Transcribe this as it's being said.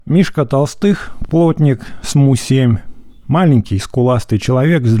Мишка Толстых, плотник, СМУ-7, маленький скуластый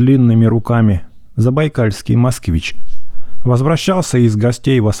человек с длинными руками, забайкальский москвич, возвращался из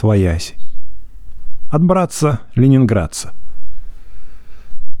гостей восвояси. От братца-ленинградца.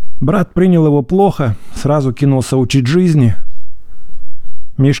 Брат принял его плохо, сразу кинулся учить жизни.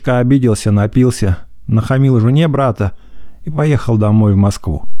 Мишка обиделся, напился, нахамил жене брата и поехал домой в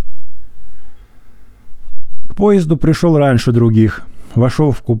Москву. К поезду пришел раньше других.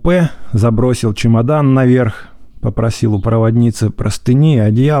 Вошел в купе, забросил чемодан наверх, попросил у проводницы простыни и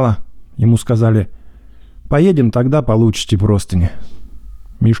одеяло. Ему сказали: «Поедем, тогда получите простыни».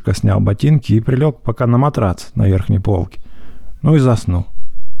 Мишка снял ботинки и прилег пока на матрац на верхней полке. Ну и заснул.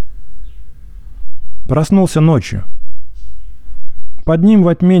 Проснулся ночью. Под ним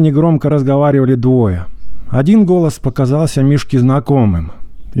во тьме негромко разговаривали двое. Один голос показался Мишке знакомым.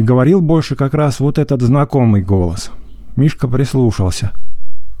 И говорил больше как раз вот этот знакомый голос. Мишка прислушался.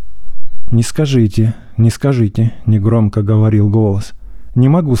 не скажите», — негромко говорил голос. «Не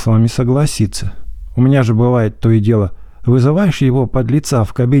могу с вами согласиться. У меня же бывает то и дело. Вызываешь его подлеца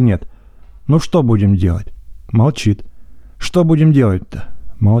в кабинет. Ну что будем делать?» Молчит. «Что будем делать-то?»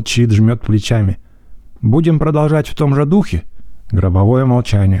 Молчит, жмет плечами. «Будем продолжать в том же духе?» Гробовое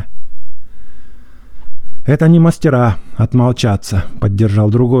молчание. «Это не мастера отмолчаться», — поддержал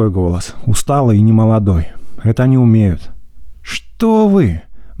другой голос, усталый и немолодой. «Это не умеют». «Что вы?»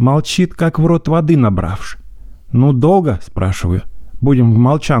 — молчит, как в рот воды набравши. «Ну, долго?» — спрашиваю. «Будем в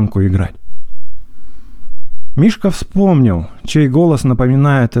молчанку играть». Мишка вспомнил, чей голос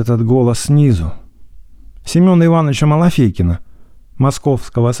напоминает этот голос снизу. Семена Ивановича Малафейкина,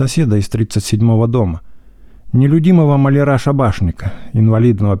 московского соседа из 37-го дома, нелюдимого маляра-шабашника,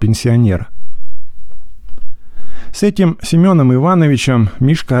 инвалидного пенсионера. С этим Семеном Ивановичем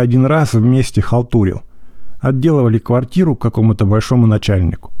Мишка один раз вместе халтурил. Отделывали квартиру какому-то большому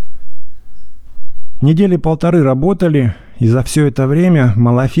начальнику. Недели полторы работали, и за все это время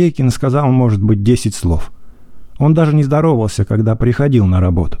Малафейкин сказал, может быть, 10 слов. Он даже не здоровался, когда приходил на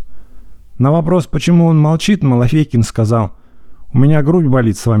работу. На вопрос, почему он молчит, Малафейкин сказал: «У меня грудь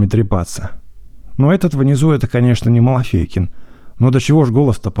болит с вами трепаться». Но этот внизу, это, конечно, не Малафейкин. Но до чего ж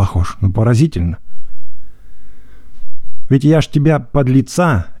голос-то похож? Ну, поразительно. «Ведь я ж тебя,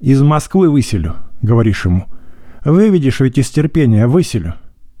 подлеца, из Москвы выселю», — говоришь ему. «Выведешь ведь из терпения, выселю».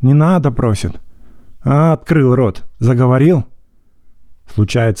 «Не надо», — просит. «А, открыл рот. Заговорил?»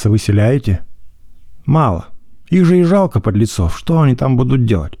 «Случается, выселяете?» «Мало. Их же и жалко, подлецов. Что они там будут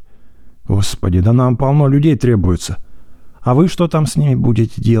делать?» «Господи, да нам полно людей требуется. А вы что там с ними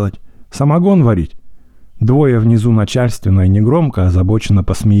будете делать? Самогон варить?» Двое внизу начальственно и негромко озабоченно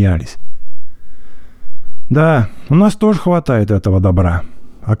посмеялись. «Да, у нас тоже хватает этого добра.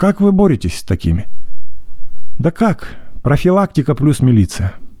 А как вы боретесь с такими?» «Да как? Профилактика плюс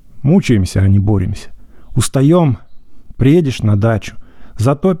милиция. Мучаемся, а не боремся. Устаем. Приедешь на дачу,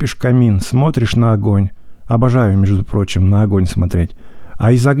 затопишь камин, смотришь на огонь. Обожаю, между прочим, на огонь смотреть.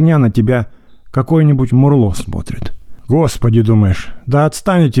 А из огня на тебя какое-нибудь мурло смотрит. Господи, думаешь, да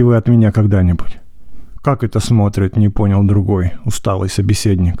отстанете вы от меня когда-нибудь?» «Как это смотрит?» — не понял другой, усталый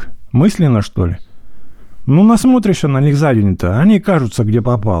собеседник. «Мысленно, что ли?» «Ну, насмотришься на них за день-то, они кажутся, где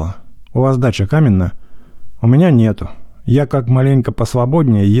попало. У вас дача каменная?» «У меня нету. Я как маленько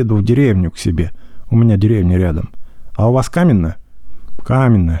посвободнее еду в деревню к себе. У меня деревня рядом. А у вас каменная?»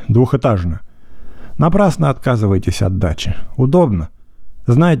 «Каменная, двухэтажная». «Напрасно отказываетесь от дачи. Удобно.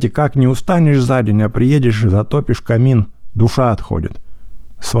 Знаете, как не устанешь за день, а приедешь, затопишь камин, душа отходит».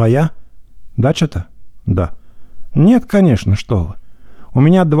 «Своя? Дача-то?» «Да». «Нет, конечно, что вы. У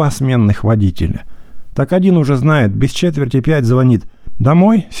меня 2 сменных водителя. Так один уже знает, без 4:45 звонит.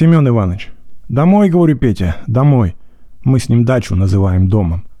 «Домой, Семен Иванович?» «Домой, говорю, Петя, домой». Мы с ним дачу называем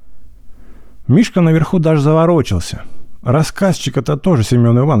домом. Мишка наверху даже заворочился. Рассказчика-то тоже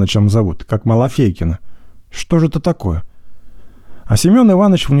Семен Ивановичем зовут, как Малафейкина. Что же это такое? А Семен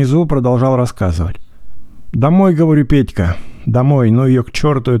Иванович внизу продолжал рассказывать. «Домой, говорю, Петька, домой, ну ее к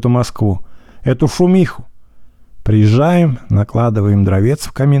черту, эту Москву, эту шумиху. Приезжаем, накладываем дровец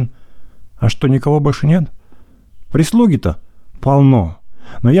в камин. А что, никого больше нет? Прислуги-то полно,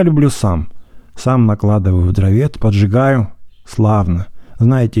 но я люблю сам. Сам накладываю дровец, поджигаю. Славно.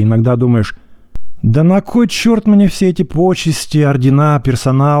 Знаете, иногда думаешь, да на кой черт мне все эти почести, ордена,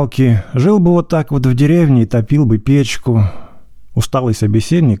 персоналки? Жил бы вот так вот в деревне и топил бы печку». Усталый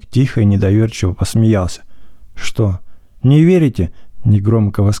собеседник тихо и недоверчиво посмеялся. «Что, не верите?» —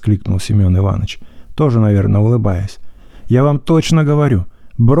 негромко воскликнул Семен Иванович, тоже, наверное, улыбаясь. «Я вам точно говорю,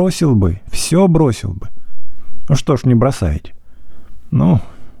 бросил бы, все бросил бы». «Ну что ж, не бросаете?» «Ну,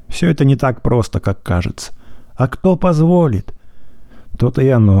 все это не так просто, как кажется. А кто позволит? То-то и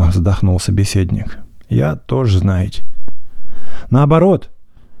оно, вздохнул собеседник. Я тоже, знаете. Наоборот,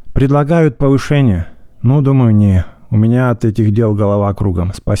 предлагают повышение. Ну, думаю, не. У меня от этих дел голова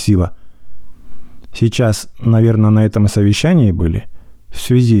кругом. Спасибо. Сейчас, наверное, на этом совещании были? В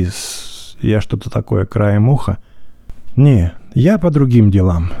связи с... Я что-то такое краем уха? Не, я по другим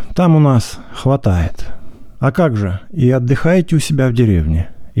делам. Там у нас хватает. А как же, и отдыхаете у себя в деревне?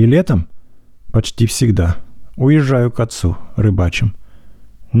 И летом? Почти всегда. Уезжаю к отцу, рыбачим.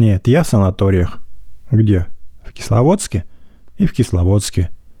 Нет, я в санаториях. Где? В Кисловодске? И в Кисловодске.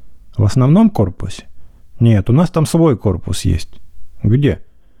 В основном корпусе? Нет, у нас там свой корпус есть. Где?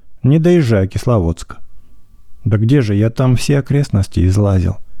 Не доезжая Кисловодска. Да где же, я там все окрестности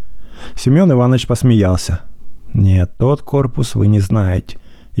излазил. Семен Иванович посмеялся. Нет, тот корпус вы не знаете.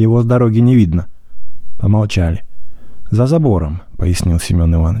 Его с дороги не видно. Помолчали. За забором, пояснил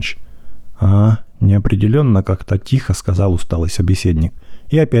Семен Иванович. А, неопределенно как-то тихо сказал усталый собеседник.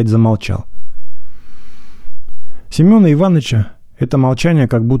 И опять замолчал. Семена Ивановича это молчание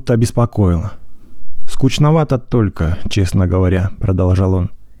как будто обеспокоило. «Скучновато только, честно говоря», — продолжал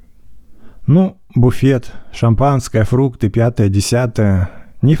он. «Ну, буфет, шампанское, фрукты, пятое, десятое.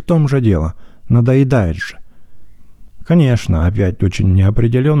 Не в том же дело. Надоедает же». «Конечно», — опять очень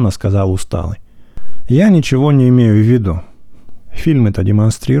неопределенно сказал усталый. «Я ничего не имею в виду. Фильмы-то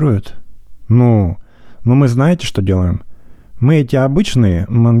демонстрируют. Ну, мы знаете, что делаем? Мы эти обычные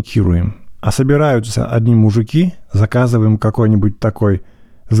манкируем, а собираются одни мужики, заказываем какой-нибудь такой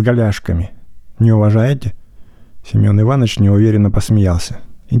с голяшками. Не уважаете?» Семен Иванович неуверенно посмеялся.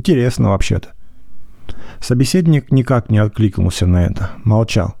 «Интересно вообще-то». Собеседник никак не откликнулся на это,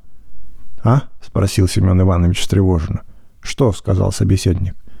 молчал. «А?» — спросил Семен Иванович встревоженно. «Что?» — сказал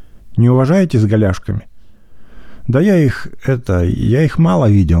собеседник. «Не уважаете с голяшками?» «Да я их мало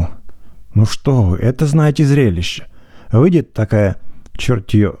видел». «Ну что вы, это, знаете, зрелище. Выйдет такая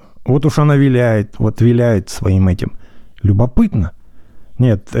чертье, вот уж она виляет своим этим. Любопытно.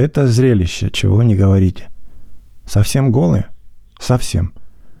 Нет, это зрелище, чего не говорите». «Совсем голые?» «Совсем».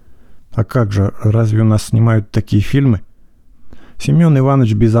 «А как же, разве у нас снимают такие фильмы?» Семен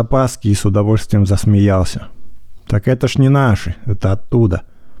Иванович без опаски и с удовольствием засмеялся. «Так это ж не наши, это оттуда».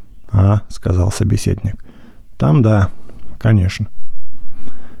 «А», — сказал собеседник. «Там да, конечно».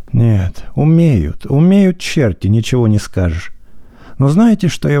 «Нет, умеют черти, ничего не скажешь. Но знаете,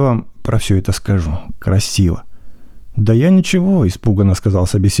 что я вам про все это скажу? Красиво». «Да я ничего», — испуганно сказал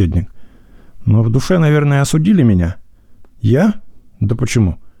собеседник. «Но в душе, наверное, осудили меня». «Я? Да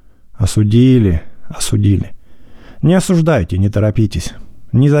почему?» «Осудили. Не осуждайте, не торопитесь.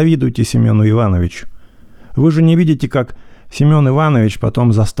 Не завидуйте Семену Ивановичу. Вы же не видите, как Семен Иванович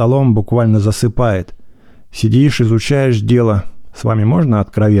потом за столом буквально засыпает. Сидишь, изучаешь дело. С вами можно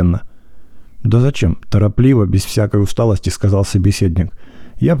откровенно?» «Да зачем?» — торопливо, без всякой усталости сказал собеседник.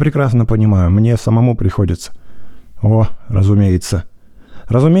 «Я прекрасно понимаю, мне самому приходится». «О, разумеется.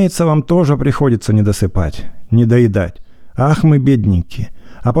 Разумеется, вам тоже приходится не досыпать, не доедать. Ах, мы бедненькие.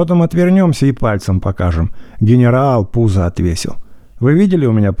 А потом отвернемся и пальцем покажем. Генерал пузо отвесил. Вы видели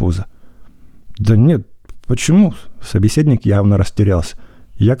у меня пузо?» «Да нет, почему?» Собеседник явно растерялся.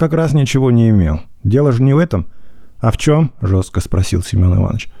 «Я как раз ничего не имел. Дело же не в этом». «А в чем?» — жестко спросил Семен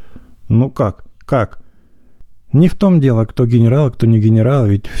Иванович. «Ну как? Не в том дело, кто генерал, кто не генерал,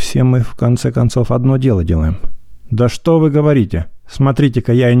 ведь все мы в конце концов одно дело делаем». «Да что вы говорите?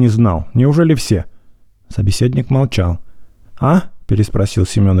 Смотрите-ка, я и не знал. Неужели все?» Собеседник молчал. «А?» — переспросил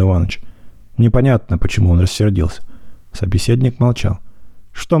Семен Иванович. Непонятно, почему он рассердился. Собеседник молчал.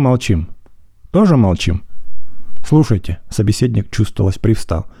 «Что молчим? Тоже молчим?» «Слушайте», — собеседник, чувствовалось,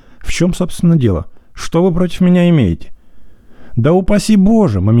 привстал. «В чем, собственно, дело? Что вы против меня имеете?» «Да упаси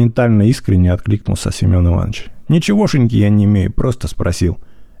Боже!» — моментально искренне откликнулся Семен Иванович. «Ничегошеньки я не имею, просто спросил.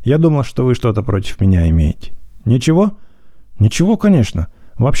 Я думал, что вы что-то против меня имеете». «Ничего?» «Ничего, конечно.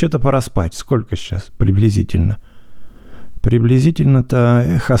 Вообще-то пора спать. Сколько сейчас? Приблизительно?»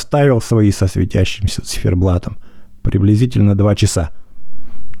 «Приблизительно-то, оставил свои со светящимся циферблатом. Приблизительно 2 часа».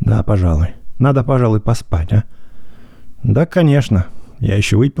 «Да, пожалуй. Надо, пожалуй, поспать, а?» «Да, конечно. Я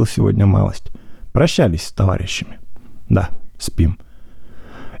еще выпил сегодня малость. Прощались с товарищами». «Да, спим».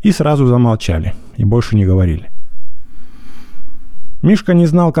 И сразу замолчали, и больше не говорили. Мишка не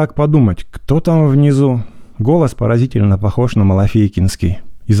знал, как подумать, кто там внизу. Голос поразительно похож на малафейкинский.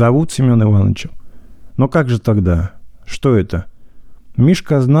 И зовут Семен Ивановичем. Но как же тогда? Что это?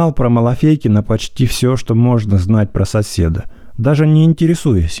 Мишка знал про Малафейкина почти все, что можно знать про соседа, даже не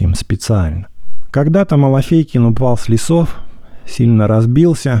интересуясь им специально. Когда-то Малафейкин упал с лесов, сильно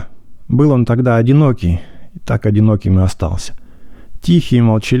разбился. Был он тогда одинокий, и так одиноким и остался. Тихий,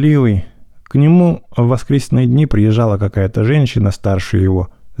 молчаливый, К нему в воскресные дни приезжала какая-то женщина старше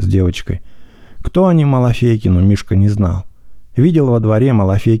его с девочкой. Кто они Малафейкину, Мишка не знал. Видел во дворе,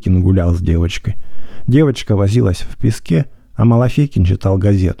 Малафейкин гулял с девочкой. Девочка возилась в песке, а Малафейкин читал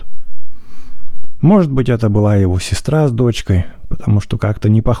газету. Может быть, это была его сестра с дочкой, потому что как-то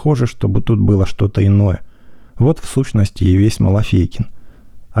не похоже, чтобы тут было что-то иное. Вот в сущности и весь Малафейкин.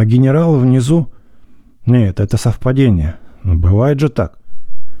 А генерал внизу... Нет, это совпадение. Но бывает же так.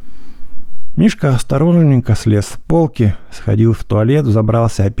 Мишка осторожненько слез с полки, сходил в туалет,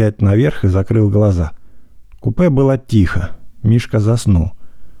 забрался опять наверх и закрыл глаза. В купе было тихо. Мишка заснул.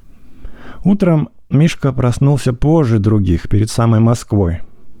 Утром Мишка проснулся позже других, перед самой Москвой.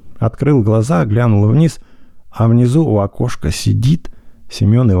 Открыл глаза, глянул вниз, а внизу у окошка сидит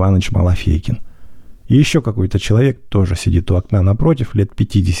Семен Иванович Малафейкин. И еще какой-то человек тоже сидит у окна напротив, лет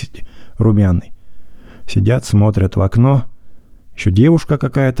 50, румяный. Сидят, смотрят в окно. Еще девушка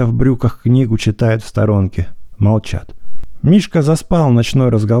какая-то в брюках книгу читает в сторонке. Молчат. Мишка заспал ночной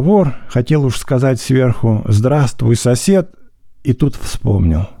разговор, хотел уж сказать сверху «Здравствуй, сосед», и тут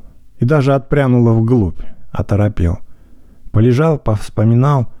вспомнил. И даже отпрянуло вглубь, оторопел. Полежал,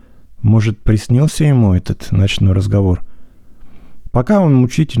 повспоминал. Может, приснился ему этот ночной разговор? Пока он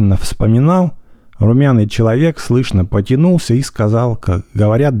мучительно вспоминал, румяный человек слышно потянулся и сказал, как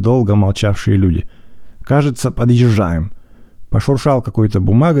говорят долго молчавшие люди: «Кажется, подъезжаем». Пошуршал какой-то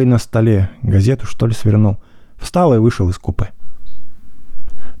бумагой на столе, газету, что ли, свернул. Встал и вышел из купе.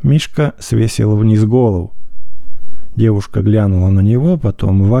 Мишка свесил вниз голову. Девушка глянула на него,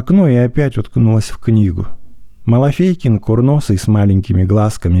 потом в окно и опять уткнулась в книгу. Малафейкин, курносый, с маленькими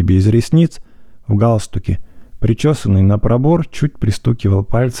глазками, без ресниц, в галстуке, причесанный на пробор, чуть пристукивал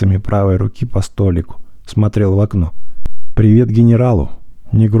пальцами правой руки по столику, смотрел в окно. «Привет генералу»,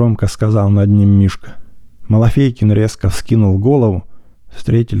 — негромко сказал над ним Мишка. Малафейкин резко вскинул голову,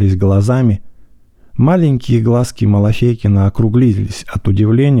 встретились глазами. Маленькие глазки Малафейкина округлились от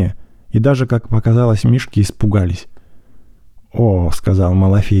удивления и даже, как показалось Мишке, испугались. «О», — сказал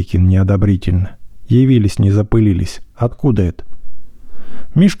Малафейкин неодобрительно, — «явились, не запылились. Откуда это?»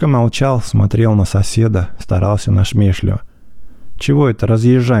 Мишка молчал, смотрел на соседа, старался насмешливо. «Чего это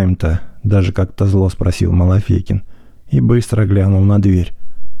разъезжаем-то?» — даже как-то зло спросил Малафейкин и быстро глянул на дверь.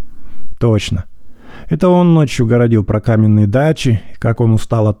 «Точно. Это он ночью городил про каменные дачи, как он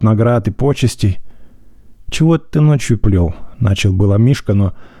устал от наград и почестей». «Чего ты ночью плел?» — начал было Мишка,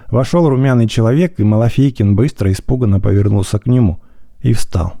 но вошел румяный человек, и Малафейкин быстро, испуганно повернулся к нему и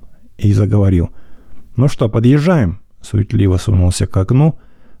встал, и заговорил. «Ну что, подъезжаем?» — суетливо сунулся к окну,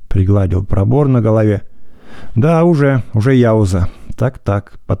 пригладил пробор на голове. «Да, уже яуза.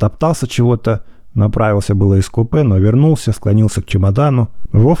 Так, потоптался чего-то, направился было из купе, но вернулся, склонился к чемодану».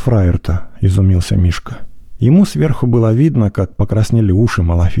 «Во фраер-то!» — изумился Мишка. Ему сверху было видно, как покраснели уши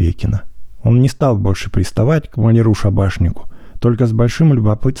Малафейкина. Он не стал больше приставать к маляру-шабашнику, только с большим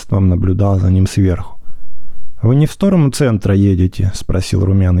любопытством наблюдал за ним сверху. «Вы не в сторону центра едете?» — спросил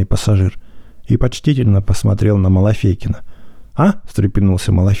румяный пассажир и почтительно посмотрел на Малафейкина. «А?» —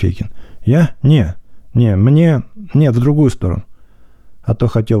 встрепенулся Малафейкин. «Я? Мне... Нет, в другую сторону. А то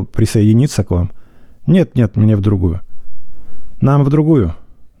хотел присоединиться к вам. Нет, мне в другую». «Нам в другую.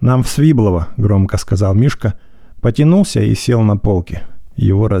 Нам в Свиблово», — громко сказал Мишка, потянулся и сел на полке.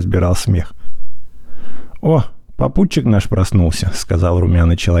 Его разбирал смех. «О, попутчик наш проснулся», — сказал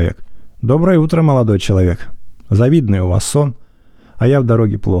румяный человек. «Доброе утро, молодой человек. Завидный у вас сон, а я в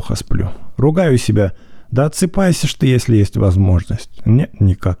дороге плохо сплю. Ругаю себя. Да отсыпайся ж ты, если есть возможность». «Нет,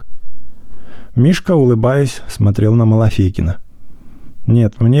 никак». Мишка, улыбаясь, смотрел на Малафейкина.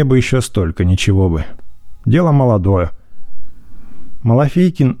 «Нет, мне бы еще столько, ничего бы. Дело молодое».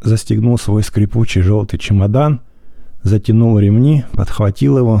 Малафейкин застегнул свой скрипучий желтый чемодан, затянул ремни,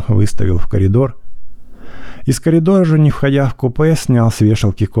 подхватил его, выставил в коридор. Из коридора же, не входя в купе, снял с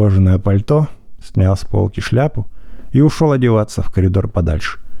вешалки кожаное пальто, снял с полки шляпу и ушел одеваться в коридор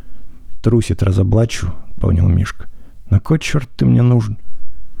подальше. «Трусит разоблачу», — понял Мишка. «На кой черт ты мне нужен?»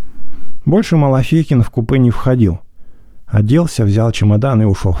 Больше Малафейкин в купе не входил. Оделся, взял чемодан и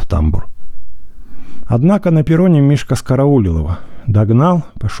ушел в тамбур. Однако на перроне Мишка скараулил его. Догнал,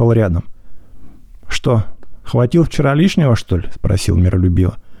 пошел рядом. «Что, хватил вчера лишнего, что ли?» — спросил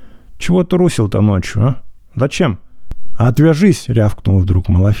миролюбиво. «Чего трусил-то ночью, а? Зачем?» «Отвяжись!» — рявкнул вдруг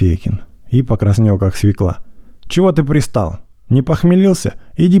Малафейкин и покраснел, как свекла. «Чего ты пристал? Не похмелился?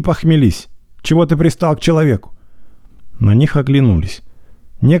 Иди похмелись! Чего ты пристал к человеку?» На них оглянулись.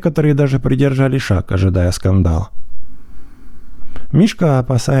 Некоторые даже придержали шаг, ожидая скандала. Мишка,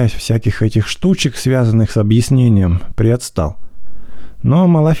 опасаясь всяких этих штучек, связанных с объяснением, приотстал. Но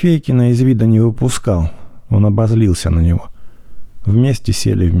Малафейкина из вида не выпускал. Он обозлился на него. Вместе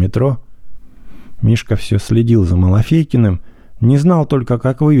сели в метро. Мишка все следил за Малафейкиным, не знал только,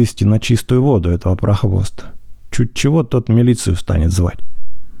 как вывести на чистую воду этого прохвоста. Чуть чего тот милицию станет звать.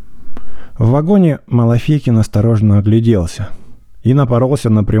 В вагоне Малафейкин осторожно огляделся и напоролся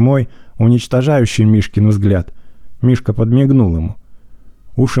на прямой, уничтожающий Мишкин взгляд. Мишка подмигнул ему.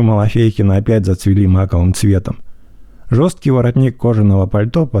 Уши Малафейкина опять зацвели маковым цветом. Жесткий воротник кожаного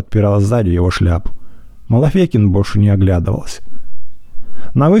пальто подпирал сзади его шляпу. Малафейкин больше не оглядывался.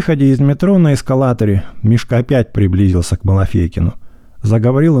 На выходе из метро на эскалаторе Мишка опять приблизился к Малафейкину.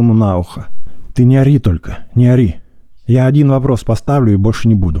 Заговорил ему на ухо. «Ты не ори только, не ори. Я один вопрос поставлю и больше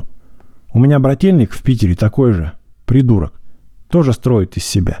не буду. У меня брательник в Питере такой же, придурок. Тоже строит из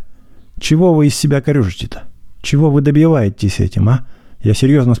себя. Чего вы из себя корежите-то? Чего вы добиваетесь этим, а? Я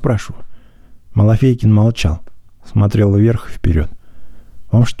серьезно спрашиваю». Малафейкин молчал, смотрел вверх и вперед.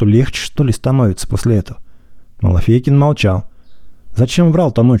 «Вам что, легче, что ли, становится после этого?» Малафейкин молчал. «Зачем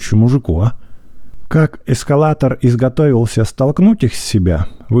врал-то ночью мужику, а?» Как эскалатор изготовился столкнуть их с себя,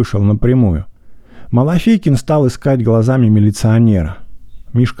 вышел напрямую. Малафейкин стал искать глазами милиционера.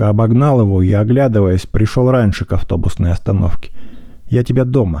 Мишка обогнал его и, оглядываясь, пришел раньше к автобусной остановке. «Я тебя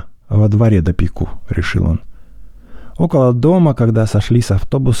дома, во дворе допеку», — решил он. Около дома, когда сошли с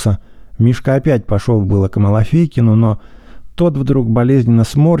автобуса, Мишка опять пошел было к Малафейкину, но тот вдруг болезненно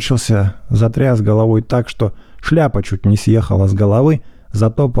сморщился, затряс головой так, что шляпа чуть не съехала с головы,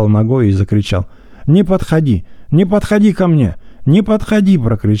 затопал ногой и закричал: «Не подходи! Не подходи ко мне! Не подходи!» —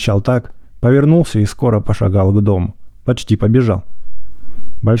 прокричал так, повернулся и скоро пошагал к дому. Почти побежал.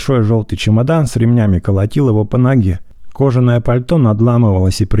 Большой желтый чемодан с ремнями колотил его по ноге. Кожаное пальто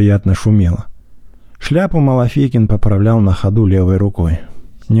надламывалось и приятно шумело. Шляпу Малафейкин поправлял на ходу левой рукой.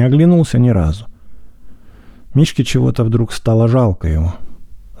 Не оглянулся ни разу. Мишке чего-то вдруг стало жалко его.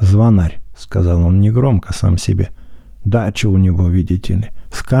 «Звонарь», — сказал он негромко сам себе. «Дача у него, видите ли,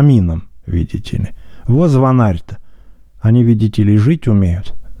 с камином, видите ли. Вот звонарь-то. Они, видите ли, жить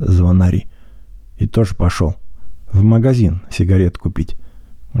умеют, звонари». И тоже пошел в магазин сигарет купить.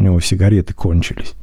 У него сигареты кончились.